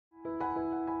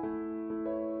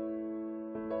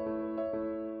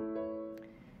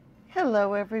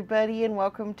Hello everybody and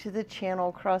welcome to the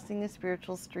channel Crossing the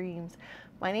Spiritual Streams.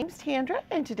 My name's Tandra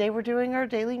and today we're doing our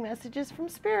daily messages from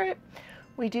Spirit.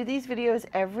 We do these videos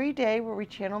every day where we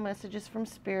channel messages from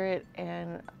Spirit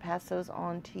and pass those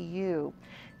on to you.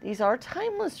 These are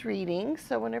timeless readings,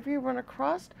 so whenever you run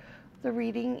across the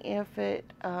reading, if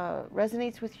it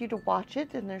resonates with you to watch it,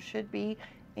 then there should be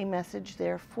a message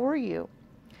there for you.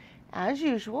 As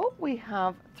usual, we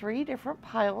have 3 different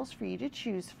piles for you to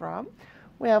choose from.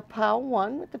 We have pile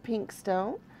 1 with the pink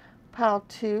stone, pile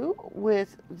 2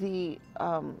 with the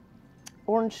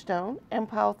orange stone, and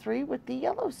pile 3 with the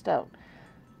yellow stone.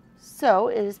 So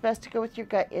it is best to go with your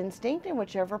gut instinct, and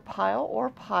whichever pile or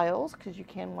piles, because you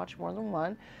can watch more than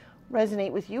one,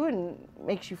 resonate with you and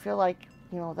makes you feel like,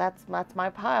 you know, that's my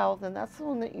pile, then that's the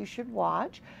one that you should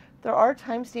watch. There are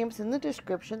timestamps in the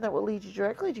description that will lead you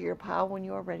directly to your pile when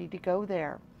you are ready to go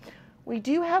there. We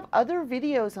do have other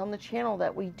videos on the channel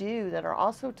that we do that are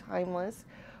also timeless,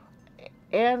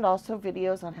 and also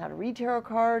videos on how to read tarot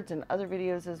cards and other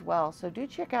videos as well. So do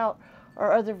check out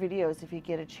our other videos if you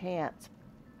get a chance.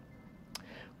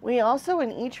 We also,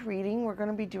 in each reading, we're going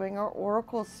to be doing our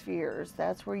oracle spheres.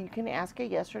 That's where you can ask a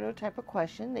yes or no type of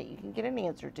question that you can get an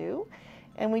answer to.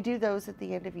 And we do those at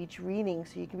the end of each reading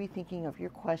so you can be thinking of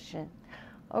your question.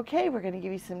 Okay, we're going to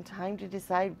give you some time to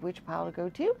decide which pile to go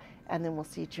to, and then we'll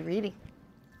see you at your reading.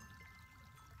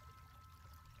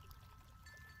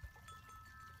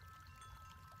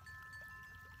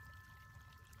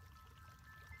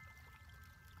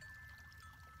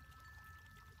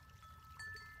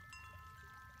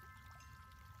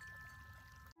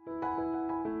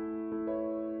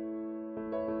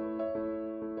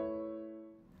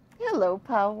 Hello,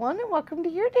 pile 1, and welcome to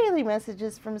your daily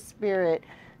messages from Spirit.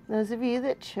 Those of you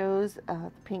that chose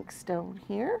the pink stone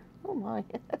here, oh my,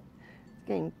 it's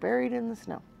getting buried in the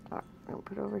snow. All right, I'm going to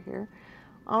put it over here.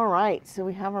 All right, so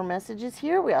we have our messages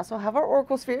here. We also have our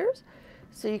oracle spheres,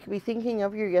 so you can be thinking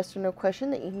of your yes or no question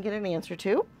that you can get an answer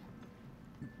to.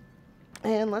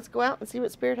 And let's go out and see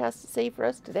what Spirit has to say for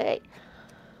us today.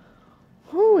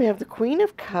 Ooh, we have the Queen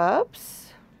of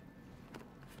Cups,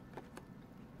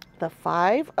 the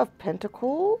 5 of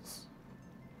Pentacles,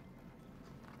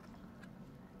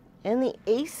 and the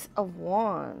Ace of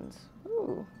Wands.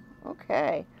 Ooh,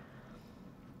 okay.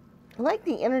 I like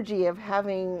the energy of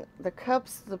having the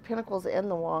cups, the pentacles, and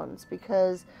the wands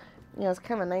because, you know, it's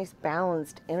kind of a nice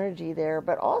balanced energy there.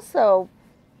 But also,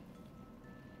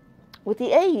 with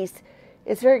the ace,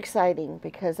 it's very exciting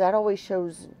because that always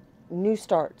shows new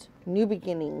starts, new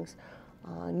beginnings,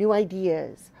 new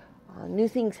ideas, new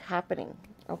things happening,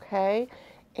 okay?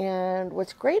 And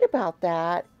what's great about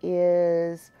that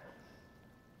is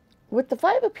with the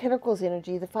 5 of Pentacles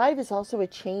energy, the 5 is also a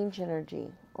change energy,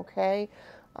 okay?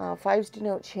 5s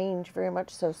denote change very much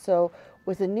so. So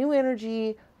with a new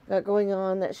energy going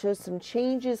on that shows some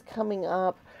changes coming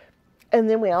up. And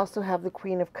then we also have the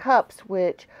Queen of Cups,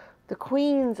 which the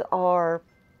queens are,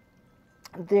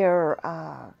 they're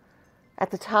at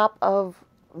the top of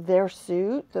their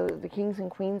suit, the kings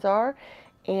and queens are.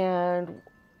 And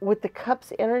with the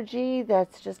Cups energy,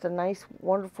 that's just a nice,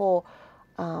 wonderful,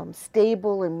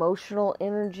 stable, emotional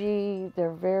energy.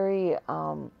 They're very,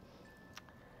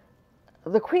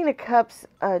 the Queen of Cups,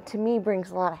 to me,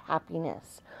 brings a lot of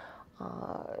happiness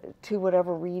to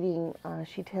whatever reading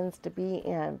she tends to be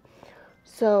in.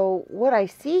 So what I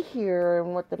see here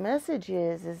and what the message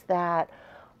is that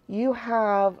you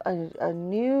have a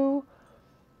new,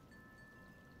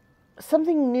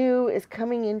 something new is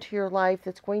coming into your life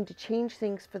that's going to change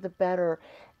things for the better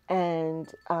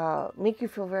and make you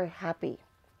feel very happy.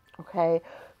 Okay,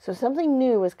 so something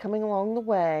new is coming along the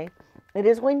way. It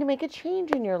is going to make a change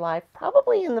in your life,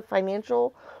 probably in the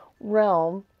financial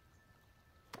realm,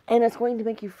 and it's going to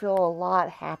make you feel a lot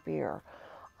happier.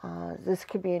 This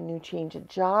could be a new change of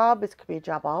job. This could be a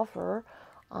job offer.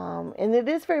 And it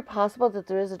is very possible that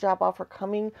there is a job offer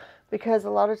coming because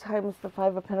a lot of times the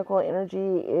 5 of Pentacles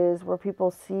energy is where people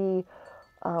see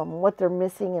what they're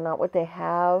missing and not what they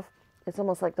have. It's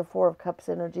almost like the 4 of Cups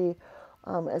energy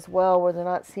as well, where they're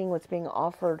not seeing what's being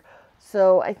offered.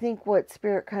 So I think what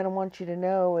Spirit kind of wants you to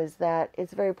know is that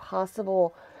it's very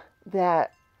possible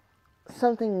that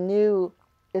something new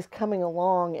is coming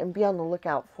along, and be on the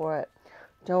lookout for it.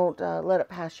 Don't let it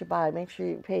pass you by. Make sure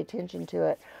you pay attention to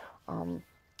it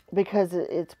because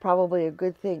it's probably a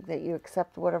good thing that you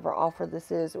accept whatever offer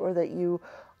this is, or that you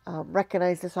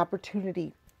recognize this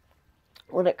opportunity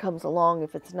when it comes along.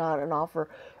 If it's not an offer,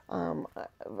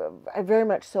 I very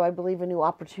much so, I believe a new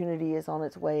opportunity is on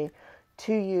its way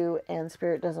to you, and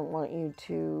Spirit doesn't want you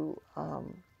to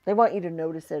They want you to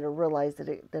notice it or realize that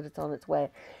it's on its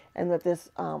way, and that this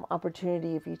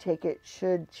opportunity, if you take it,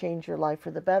 should change your life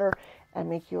for the better and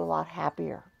make you a lot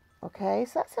happier. Okay,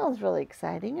 so that sounds really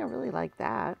exciting. I really like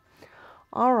that.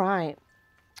 All right.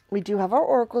 We do have our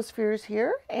oracle spheres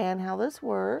here, and how this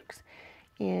works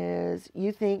is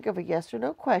you think of a yes or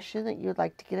no question that you'd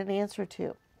like to get an answer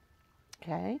to.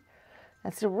 Okay?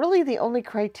 And so really the only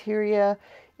criteria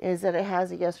is that it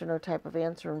has a yes or no type of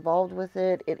answer involved with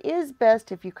it. It is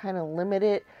best if you kind of limit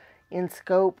it in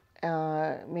scope,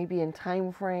 maybe in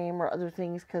time frame or other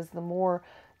things, because the more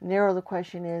narrow the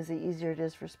question is, the easier it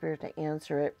is for Spirit to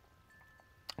answer it.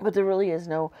 But there really is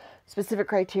no specific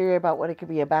criteria about what it could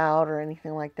be about or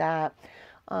anything like that.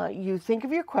 You think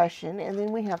of your question, and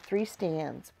then we have 3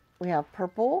 stands. We have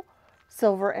purple,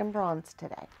 silver, and bronze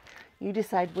today. You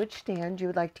decide which stand you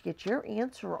would like to get your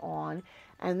answer on,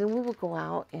 and then we will go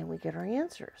out and we get our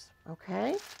answers.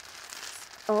 Okay?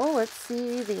 Oh, let's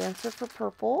see. The answer for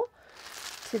purple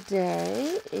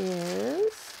today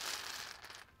is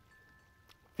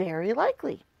very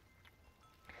likely.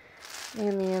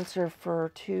 And the answer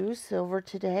for 2, silver,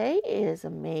 today is a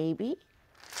maybe.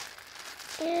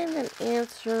 And an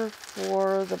answer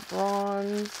for the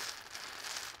bronze,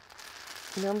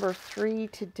 number 3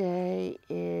 today,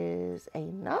 is a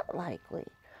not likely.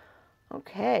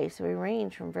 Okay, so we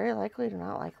range from very likely to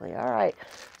not likely. All right,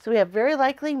 so we have very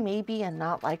likely, maybe, and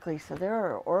not likely. So there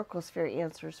are our Oracle Sphere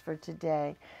answers for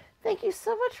today. Thank you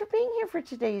so much for being here for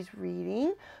today's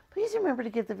reading. Please remember to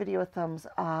give the video a thumbs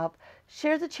up.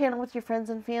 Share the channel with your friends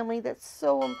and family. That's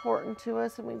so important to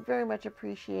us, and we very much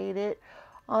appreciate it.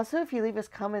 Also, if you leave us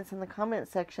comments in the comment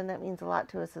section, that means a lot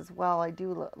to us as well. I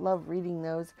do love reading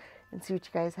those and see what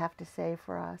you guys have to say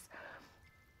for us.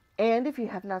 And if you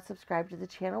have not subscribed to the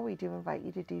channel, we do invite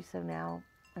you to do so now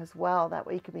as well. That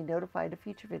way you can be notified of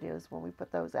future videos when we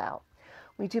put those out.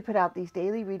 We do put out these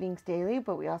daily readings daily,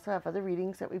 but we also have other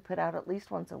readings that we put out at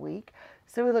least once a week.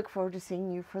 So we look forward to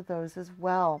seeing you for those as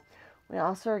well. We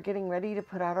also are getting ready to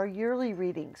put out our yearly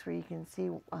readings where you can see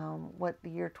what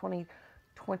the year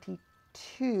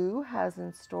 2022 has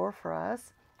in store for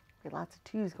us. Lots of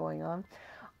 2s going on.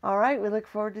 All right, we look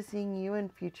forward to seeing you in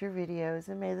future videos,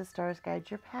 and may the stars guide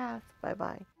your path.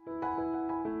 Bye-bye.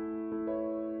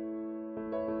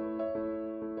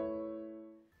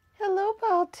 Hello,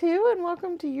 Pile 2, and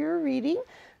welcome to your reading.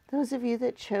 Those of you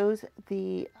that chose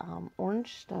the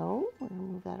orange stone, we're going to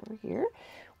move that over here.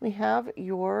 We have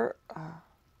your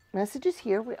messages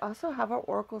here. We also have our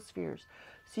oracle spheres.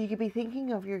 So you could be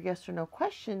thinking of your yes or no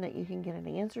question that you can get an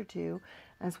answer to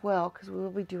as well, because we will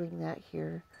be doing that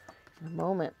here in a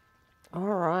moment. All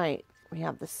right. We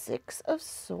have the 6 of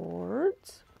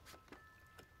Swords.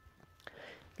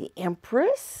 The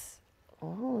Empress.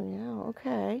 Oh, yeah.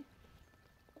 Okay.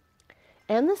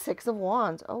 And the 6 of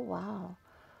Wands. Oh, wow.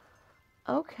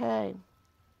 Okay.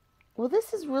 Well,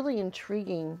 this is really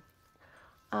intriguing.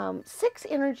 6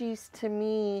 energies to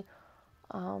me,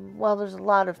 well, there's a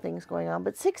lot of things going on,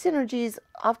 but 6 energies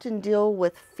often deal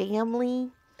with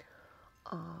family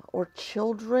or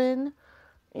children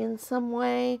in some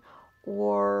way,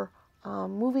 or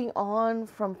moving on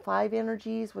from 5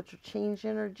 energies, which are change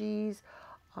energies,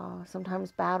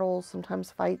 sometimes battles,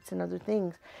 sometimes fights and other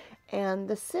things. And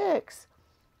the 6,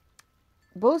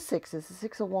 both 6s, the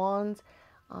 6 of Wands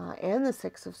and the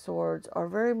 6 of Swords, are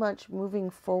very much moving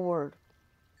forward,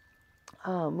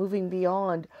 moving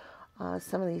beyond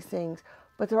some of these things.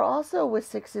 But they're also, with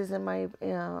 6s, in my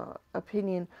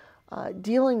opinion,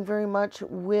 dealing very much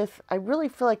with, I really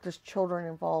feel like there's children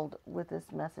involved with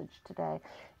this message today.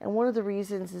 And one of the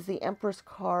reasons is the Empress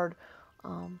card.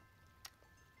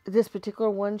 This particular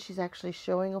one, she's actually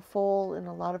showing a foal. In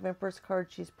a lot of Empress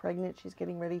cards, she's pregnant. She's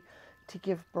getting ready to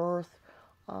give birth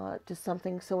to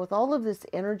something. So with all of this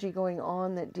energy going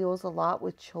on that deals a lot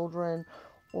with children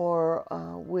or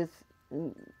with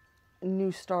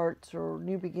new starts or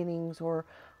new beginnings or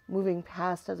moving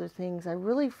past other things, I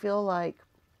really feel like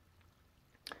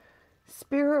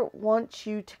Spirit wants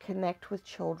you to connect with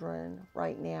children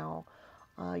right now.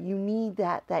 You need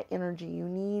that energy. You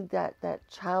need that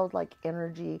childlike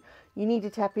energy. You need to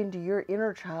tap into your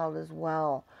inner child as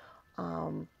well.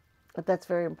 But that's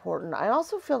very important. I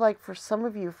also feel like for some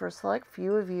of you, for a select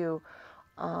few of you,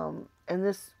 and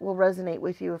this will resonate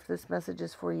with you if this message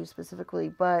is for you specifically,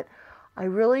 but I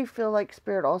really feel like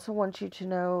Spirit also wants you to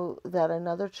know that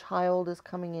another child is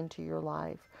coming into your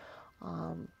life.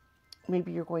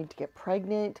 Maybe you're going to get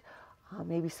pregnant.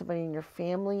 Maybe somebody in your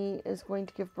family is going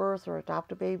to give birth or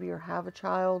adopt a baby or have a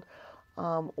child.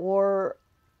 Or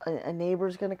a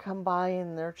neighbor's going to come by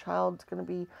and their child's going to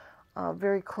be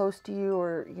very close to you,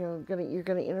 or you're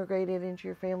gonna integrate it into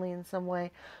your family in some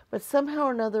way. But somehow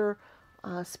or another,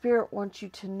 Spirit wants you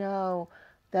to know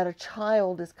that a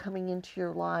child is coming into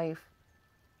your life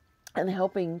and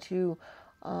helping to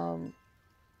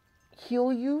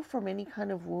heal you from any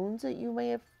kind of wounds that you may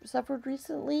have suffered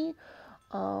recently,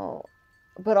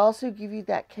 but also give you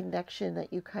that connection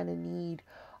that you kind of need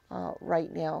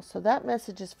right now. So that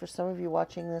message is for some of you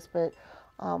watching this, but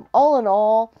all in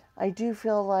all, I do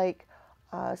feel like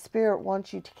Spirit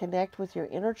wants you to connect with your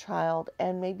inner child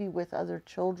and maybe with other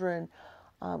children.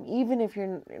 Even if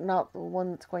you're not the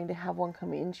one that's going to have one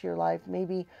come into your life,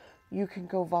 maybe you can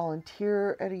go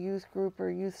volunteer at a youth group or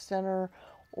a youth center,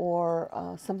 or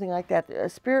something like that.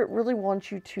 Spirit really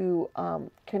wants you to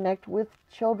connect with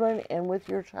children and with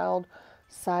your child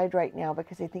side right now,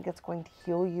 because I think it's going to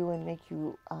heal you and make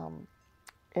you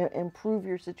improve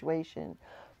your situation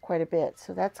quite a bit.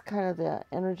 So that's kind of the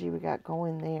energy we got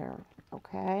going there.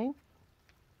 Okay.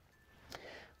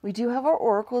 We do have our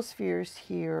oracle spheres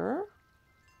here.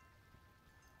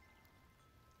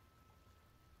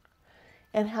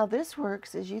 And how this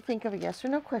works is you think of a yes or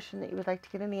no question that you would like to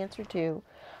get an answer to.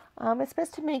 It's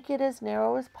best to make it as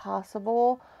narrow as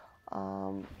possible.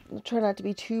 Try not to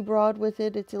be too broad with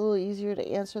it. It's a little easier to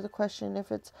answer the question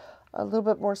if it's a little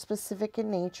bit more specific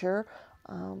in nature.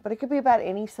 But it could be about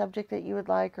any subject that you would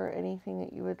like, or anything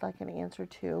that you would like an answer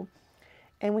to.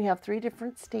 And we have 3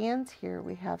 different stands here.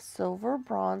 We have silver,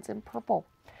 bronze, and purple.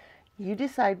 You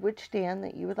decide which stand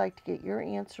that you would like to get your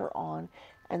answer on,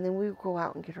 and then we will go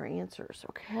out and get our answers,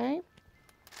 okay?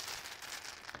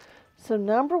 So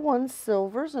number 1,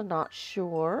 silver's a not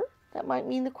sure. That might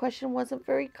mean the question wasn't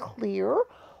very clear,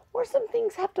 or some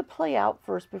things have to play out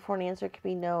first before an answer can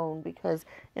be known, because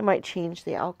it might change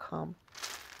the outcome.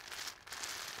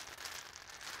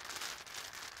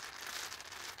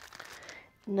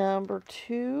 Number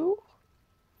 2,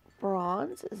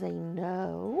 bronze, is a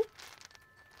no.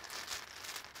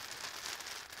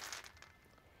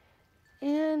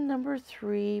 And number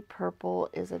 3, purple,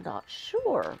 is a not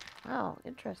sure. Wow,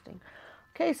 interesting.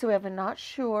 Okay, so we have a not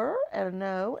sure, and a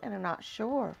no, and a not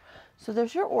sure. So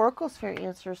there's your oracle sphere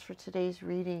answers for today's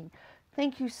reading.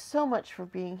 Thank you so much for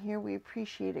being here. We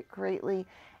appreciate it greatly,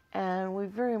 and we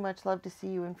very much love to see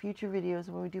you in future videos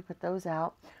when we do put those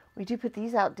out. We do put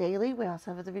these out daily. We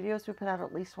also have the videos we put out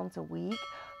at least once a week.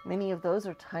 Many of those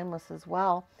are timeless as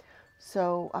well.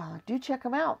 So do check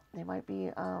them out. They might be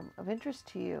of interest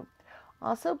to you.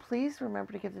 Also, please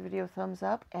remember to give the video a thumbs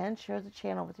up and share the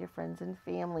channel with your friends and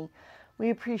family.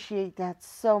 We appreciate that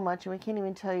so much, and we can't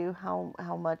even tell you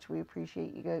how much we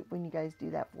appreciate you guys when you guys do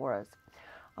that for us.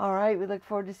 All right, we look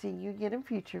forward to seeing you again in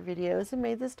future videos, and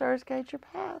may the stars guide your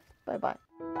path. Bye-bye.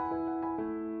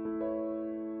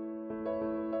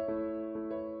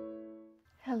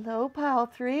 Hello, Pile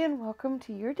 3, and welcome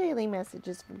to your daily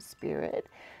messages from Spirit.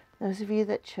 Those of you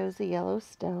that chose the yellow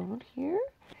stone here.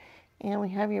 And we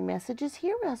have your messages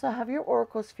here. We also have your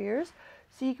oracle spheres.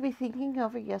 So you can be thinking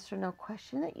of a yes or no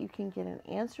question that you can get an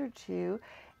answer to.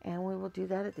 And we will do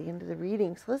that at the end of the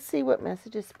reading. So let's see what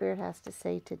messages Spirit has to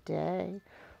say today.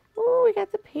 Oh, we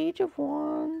got the Page of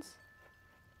Wands.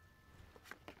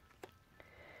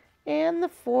 And the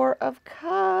 4 of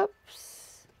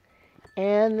Cups.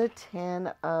 And the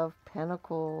 10 of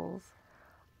Pentacles.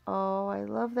 Oh, I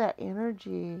love that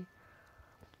energy.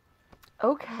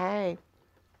 Okay.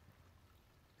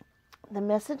 The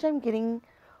message I'm getting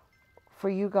for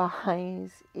you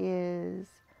guys is,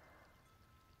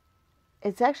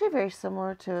 it's actually very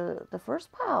similar to the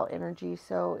first pile energy.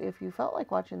 So if you felt like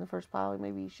watching the first pile,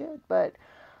 maybe you should. But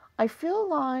I feel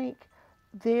like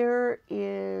there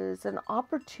is an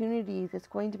opportunity that's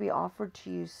going to be offered to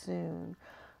you soon.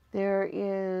 There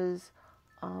is,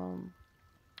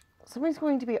 somebody's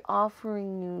going to be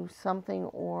offering you something,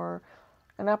 or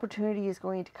an opportunity is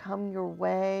going to come your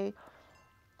way.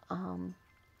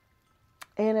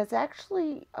 And it's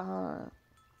actually,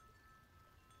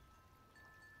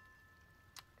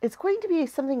 it's going to be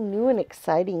something new and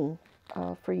exciting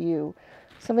for you.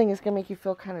 Something that's going to make you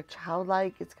feel kind of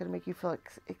childlike. It's going to make you feel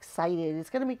excited. It's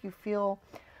going to make you feel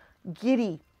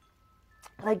giddy,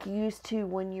 like you used to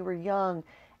when you were young,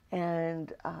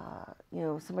 and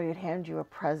somebody would hand you a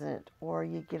present, or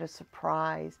you'd get a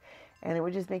surprise, and it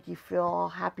would just make you feel all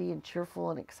happy and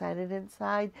cheerful and excited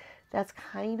inside. That's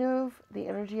kind of the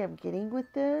energy I'm getting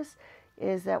with this,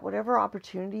 is that whatever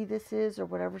opportunity this is, or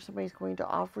whatever somebody's going to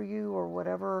offer you, or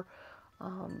whatever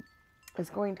is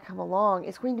going to come along,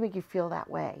 it's going to make you feel that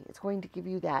way. It's going to give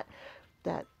you that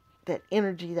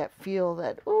energy, that feel,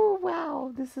 that, oh,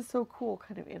 wow, this is so cool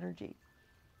kind of energy.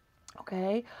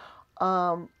 Okay?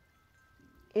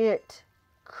 It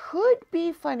could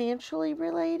be financially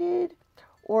related,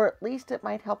 or at least it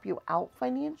might help you out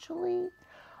financially.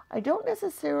 I don't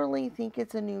necessarily think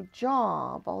it's a new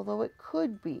job, although it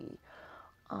could be.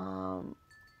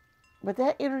 But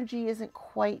that energy isn't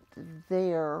quite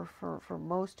there for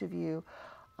most of you.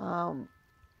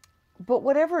 But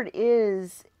whatever it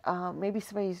is, maybe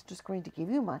somebody's just going to give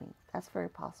you money. That's very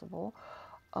possible.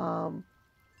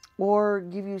 Or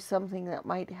give you something that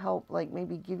might help, like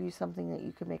maybe give you something that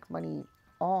you can make money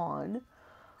on.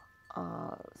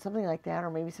 Something like that,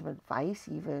 or maybe some advice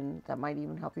even that might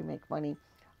even help you make money.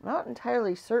 I'm not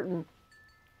entirely certain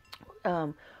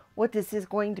what this is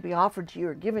going to be offered to you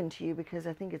or given to you, because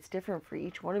I think it's different for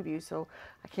each one of you, so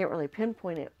I can't really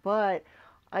pinpoint it. But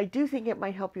I do think it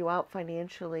might help you out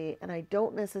financially, and I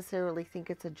don't necessarily think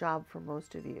it's a job for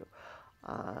most of you.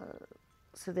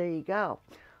 So there you go.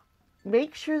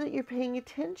 Make sure that you're paying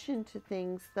attention to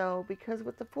things, though, because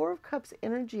with the Four of Cups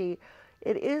energy,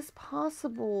 it is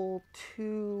possible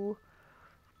to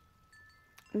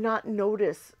not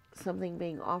notice something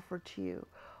being offered to you.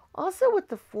 Also with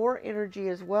the Four energy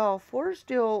as well, Fours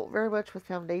deal very much with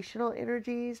foundational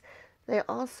energies. They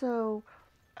also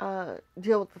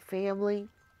deal with the family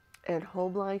and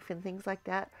home life and things like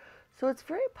that. So it's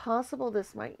very possible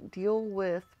this might deal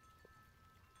with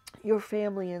your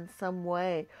family in some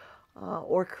way,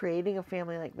 or creating a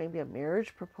family, like maybe a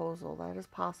marriage proposal. That is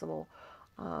possible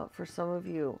for some of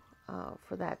you,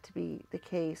 for that to be the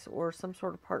case, or some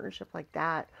sort of partnership like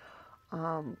that.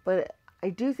 But I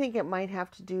do think it might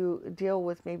have to deal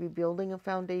with maybe building a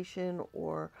foundation,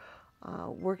 or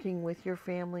working with your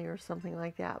family or something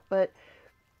like that. But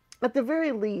at the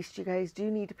very least, you guys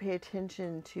do need to pay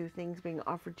attention to things being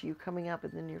offered to you coming up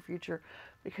in the near future,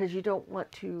 because you don't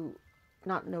want to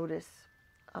not notice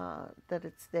that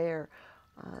it's there.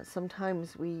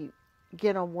 Sometimes we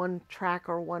get on one track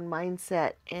or one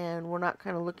mindset, and we're not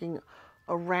kind of looking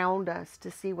around us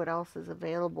to see what else is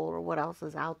available or what else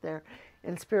is out there.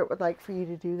 And Spirit would like for you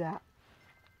to do that.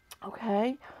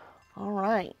 Okay? All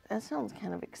right. That sounds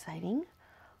kind of exciting.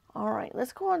 All right.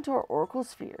 Let's go on to our Oracle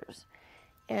spheres.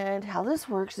 And how this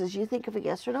works is you think of a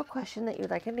yes or no question that you'd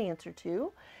like an answer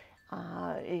to.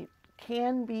 It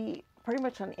can be pretty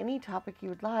much on any topic you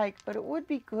would like, but it would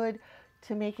be good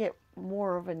to make it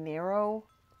more of a narrow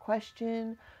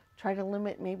question. Try to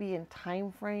limit maybe in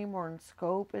time frame or in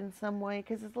scope in some way,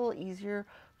 because it's a little easier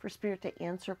for Spirit to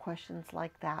answer questions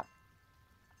like that.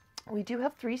 We do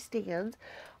have 3 stands.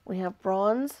 We have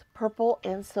bronze, purple,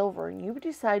 and silver. And you would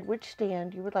decide which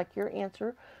stand you would like your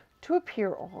answer to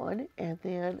appear on, and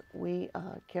then we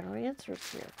get our answers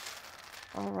here.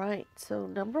 All right, so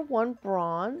number 1,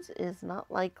 bronze, is not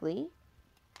likely.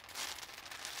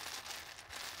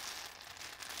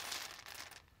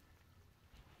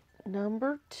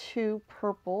 Number 2,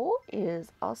 purple,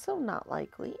 is also not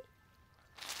likely.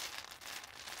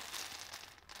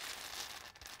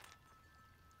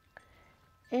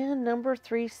 And number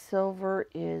 3, silver,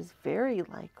 is very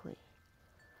likely.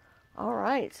 All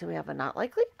right, so we have a not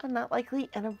likely,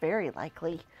 and a very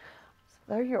likely. So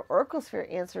there are your Oracle Sphere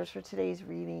answers for today's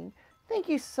reading. Thank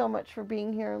you so much for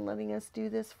being here and letting us do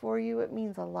this for you. It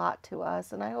means a lot to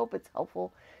us, and I hope it's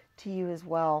helpful to you as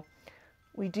well.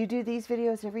 We do these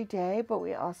videos every day, but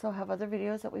we also have other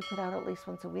videos that we put out at least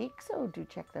once a week, so do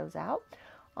check those out.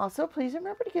 Also, please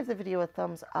remember to give the video a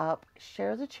thumbs up.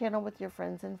 Share the channel with your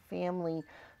friends and family.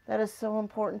 That is so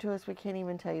important to us. We can't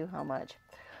even tell you how much.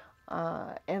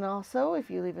 And also, if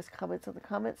you leave us comments in the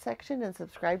comment section and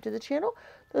subscribe to the channel,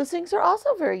 those things are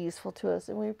also very useful to us,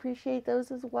 and we appreciate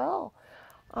those as well.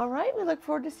 All right, we look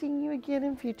forward to seeing you again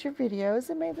in future videos,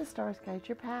 and may the stars guide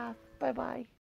your path. Bye-bye.